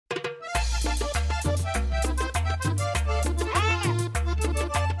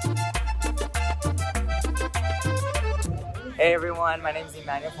Hey everyone, my name is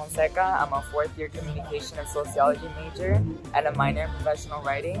Emmanuel Fonseca. I'm a fourth-year communication and sociology major and a minor in professional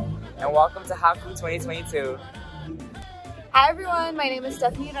writing. And welcome to HACU 2022. Hi everyone, my name is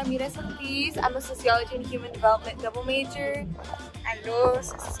Stephanie Ramirez Ortiz. I'm a sociology and human development double major. Hello, this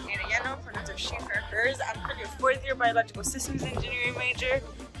is Arellano, pronouns are she, her, hers. I'm currently a fourth-year biological systems engineering major,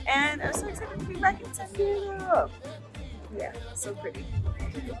 and I'm so excited to be back in San Diego. Yeah, so pretty.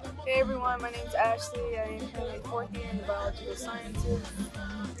 Hey everyone, my name is Ashley. I am currently fourth year in the biological sciences.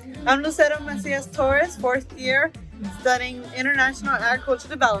 I'm Lucero Macias Torres, fourth year, studying international agriculture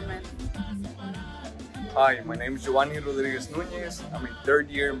development. Hi, my name is Giovanni Rodriguez Nunez. I'm a third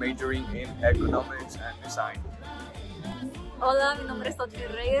year majoring in economics and design. Hola, mi nombre es Otri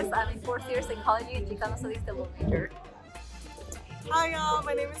Reyes. I'm a fourth year psychology and Chicanx double major. Hi y'all,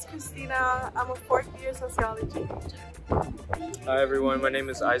 my name is Christina. I'm a fourth year sociology major. Hi everyone, my name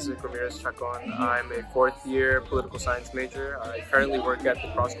is Isaac Ramirez Chacon. I'm a fourth year political science major. I currently work at the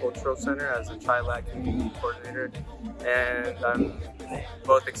Cross Cultural Center as a Child Community Coordinator, and I'm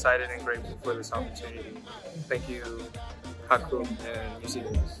both excited and grateful for this opportunity. Thank you, HACU and UC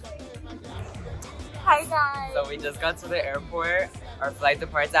Davis. Hi guys! So we just got to the airport. Our flight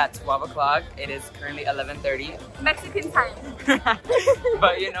departs at 12 o'clock. It is currently 11:30. Mexican time.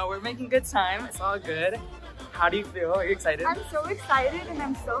 But you know, we're making good time. It's all good. How do you feel? Are you excited? I'm so excited and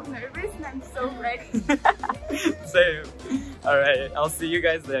I'm so nervous and I'm so ready. Same. Alright, I'll see you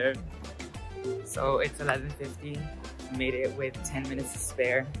guys there. So it's 11:50. Made it with 10 minutes to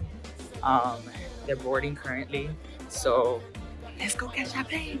spare. They're boarding currently. So let's go catch that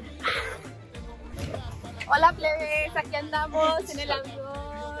plane. Hola plebes, aquí andamos en el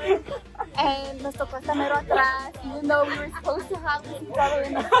avión. And nos tocó estar mero atrás, even though we were supposed to have this brother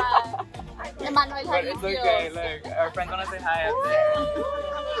in the front. Emmanuel, how do you feel? Okay, look, our friends wanna say hi up there.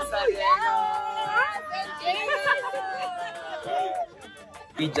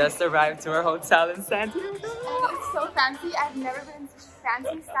 We just arrived to our hotel in San Diego. And it's so fancy. I've never been in such a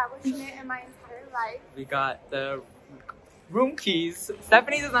fancy establishment in my entire life. We got the room keys.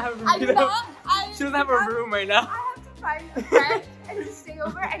 Stephanie does not have a room key. She doesn't have a room right now. I have to find a friend and just stay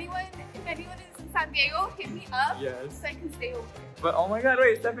over. If anyone is in San Diego, hit me up so I can stay over. But oh my god,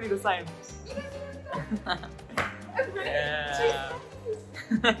 wait, Stephanie, the sign. Yeah.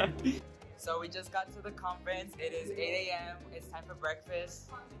 So we just got to the conference. It is 8 a.m. It's time for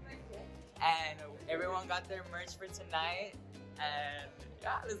breakfast. And everyone got their merch for tonight. And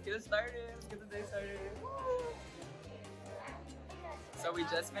yeah, let's get it started. Let's get the day started. So we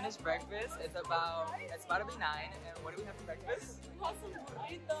just finished breakfast. It's about to be 9. And what do we have for breakfast? We had some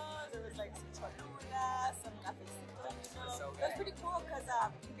burritos, there was like some chalupas, some cafecitos. So it was pretty cool because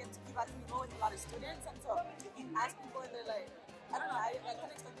you get to give out to people with a lot of students, and so you can ask people and they're like, I don't know, I kind of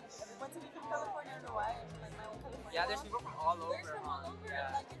expected everyone to be from California, I don't know why, like my own California. Yeah, there's people from all over. There's from all over,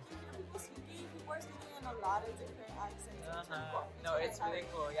 yeah. like you can hear people speaking, people are speaking in a lot of different accents. No, it's really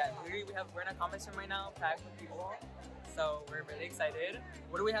cool. Yeah, we're in a conference room right now, packed with people. So we're really excited.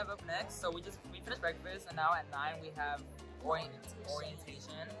 What do we have up next? So we finished breakfast, and now at 9 we have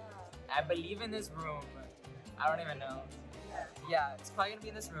orientation. I believe in this room. I don't even know. Yeah, it's probably gonna be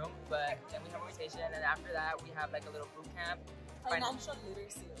in this room, but then we have orientation, and after that we have like a little boot camp. Financial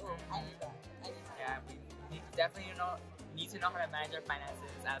literacy. Oh, I need that. Yeah, we definitely need to know how to manage our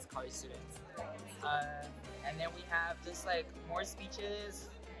finances as college students. And then we have just like more speeches,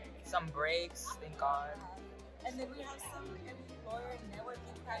 some breaks, thank God. And then we have some employer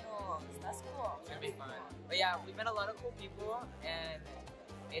networking panels. That's cool. It's gonna be fun. But yeah, we've met a lot of cool people, and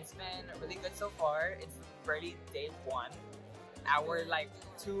it's been really good so far. It's barely day 1, hour like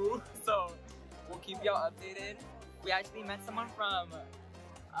 2, so we'll keep y'all updated. We actually met someone from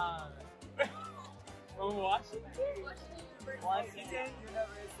Washington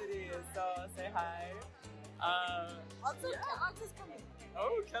University. So say hi. Also, Chicanx is coming.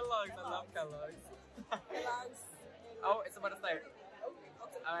 Oh, Kellogg's! I love Kellogg's. Oh, it's about to start.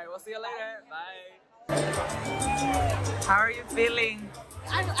 Alright, we'll see you later. Bye. How are you feeling?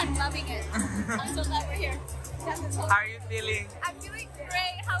 I'm loving it. I'm so glad we're here. How are you feeling? I'm feeling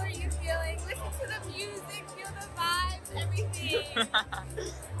great. How are you feeling? Listen to the music, feel the vibes, everything.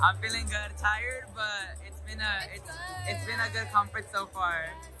 I'm feeling good. Tired, but it's been a good conference so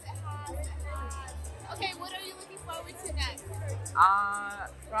far. Yes, it has. Okay, what are you looking forward to next?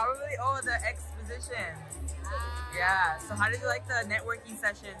 Probably the exposition. Yeah. So how did you like the networking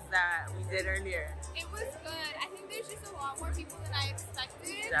sessions that we did earlier? It was good. I think there's just a lot more people than I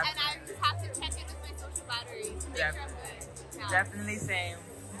expected, Definitely. and I just have to check in with my social battery to make sure I'm good. Yeah. Definitely same.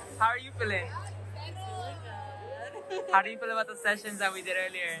 How are you feeling? How do you feel about the sessions that we did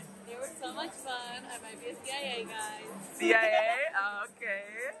earlier? They were so much fun. I might be a CIA guy. CIA? Oh, okay.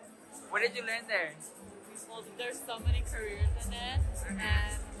 What did you learn there? Well, there's so many careers in it, and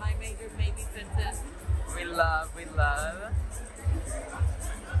my major made me fit in. We love.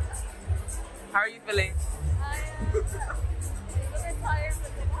 How are you feeling? I am a little bit tired,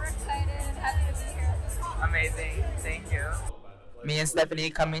 but super excited and happy to be here. Amazing. Thank you. Me and Stephanie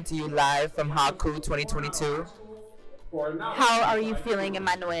coming to you live from HACU 2022. How are you feeling,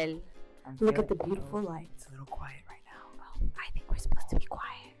 Emmanuel? Look at the beautiful lights. It's a little quiet right now. I think we're supposed to be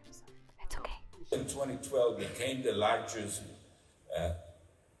quiet. That's okay. In 2012, became the largest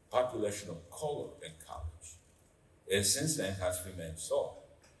population of color in college. And since then has remained so.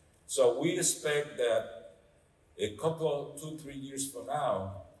 So we expect that a couple, 2-3 years from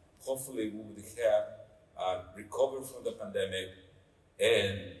now, hopefully we would have recovered from the pandemic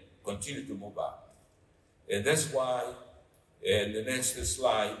and continue to move up. And that's why in the next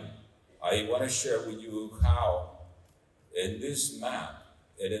slide, I want to share with you how in this map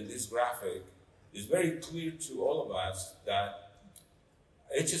and in this graphic, it's very clear to all of us that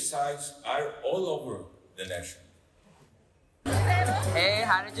HSIs are all over the nation. Hey,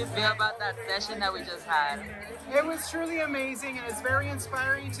 how did you feel about that session that we just had? It was truly amazing, and it's very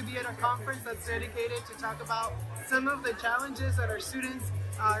inspiring to be at a conference that's dedicated to talk about some of the challenges that our students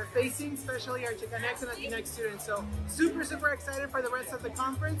are facing, especially our Chicanx and Latinx students. So super excited for the rest of the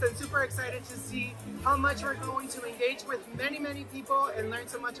conference, and super excited to see how much we're going to engage with many people and learn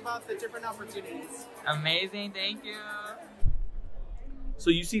so much about the different opportunities. Amazing, thank you. So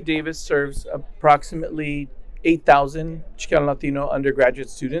UC Davis serves approximately 8,000 Chicano Latino undergraduate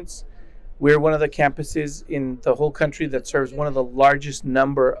students. We're one of the campuses in the whole country that serves one of the largest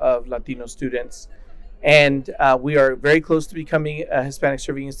number of Latino students. And we are very close to becoming a Hispanic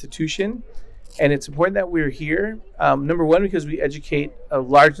Serving Institution. And it's important that we're here, number one, because we educate a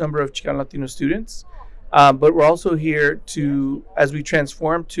large number of Chicano Latino students, but we're also here to, as we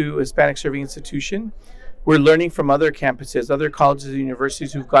transform to a Hispanic Serving Institution, we're learning from other campuses, other colleges and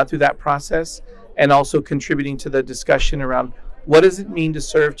universities who've gone through that process, and also contributing to the discussion around what does it mean to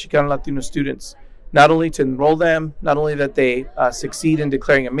serve Chicano Latino students, not only to enroll them, not only that they succeed in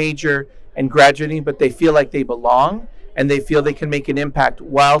declaring a major and graduating, but they feel like they belong and they feel they can make an impact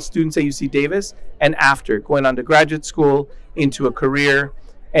while students at UC Davis and after, going on to graduate school, into a career,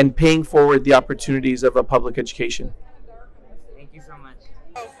 and paying forward the opportunities of a public education. Thank you so much.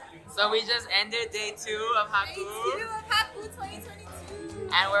 So we just ended day 2 of HACU. Day 2 of HACU 2022.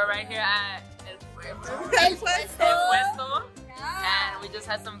 And we're right here at El Puesto. And we just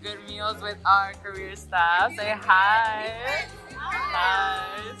had some good meals with our career staff. Say hi.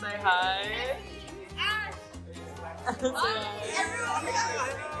 Hi. Say hi.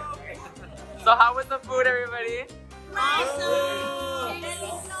 So how was the food, everybody?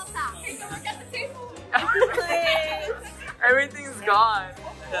 Everything's gone.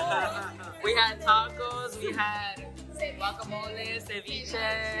 We had tacos, we had guacamole, ceviche,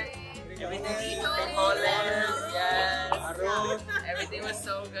 everything, frijoles, yes. Everything was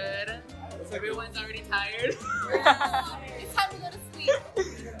so good. Everyone's already tired. It's time to go to sleep.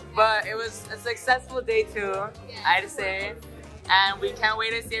 But it was a successful day 2, I'd say. And we can't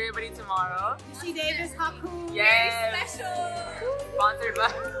wait to see everybody tomorrow. UC Davis HACU. Yes. Very special. Sponsored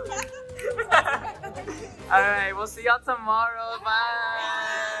by. Alright, we'll see y'all tomorrow.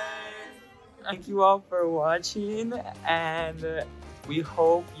 Bye. Thank you all for watching, and we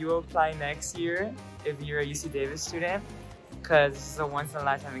hope you apply next year if you're a UC Davis student, because this is a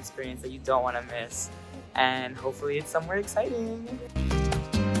once-in-a-lifetime experience that you don't want to miss, and hopefully it's somewhere exciting.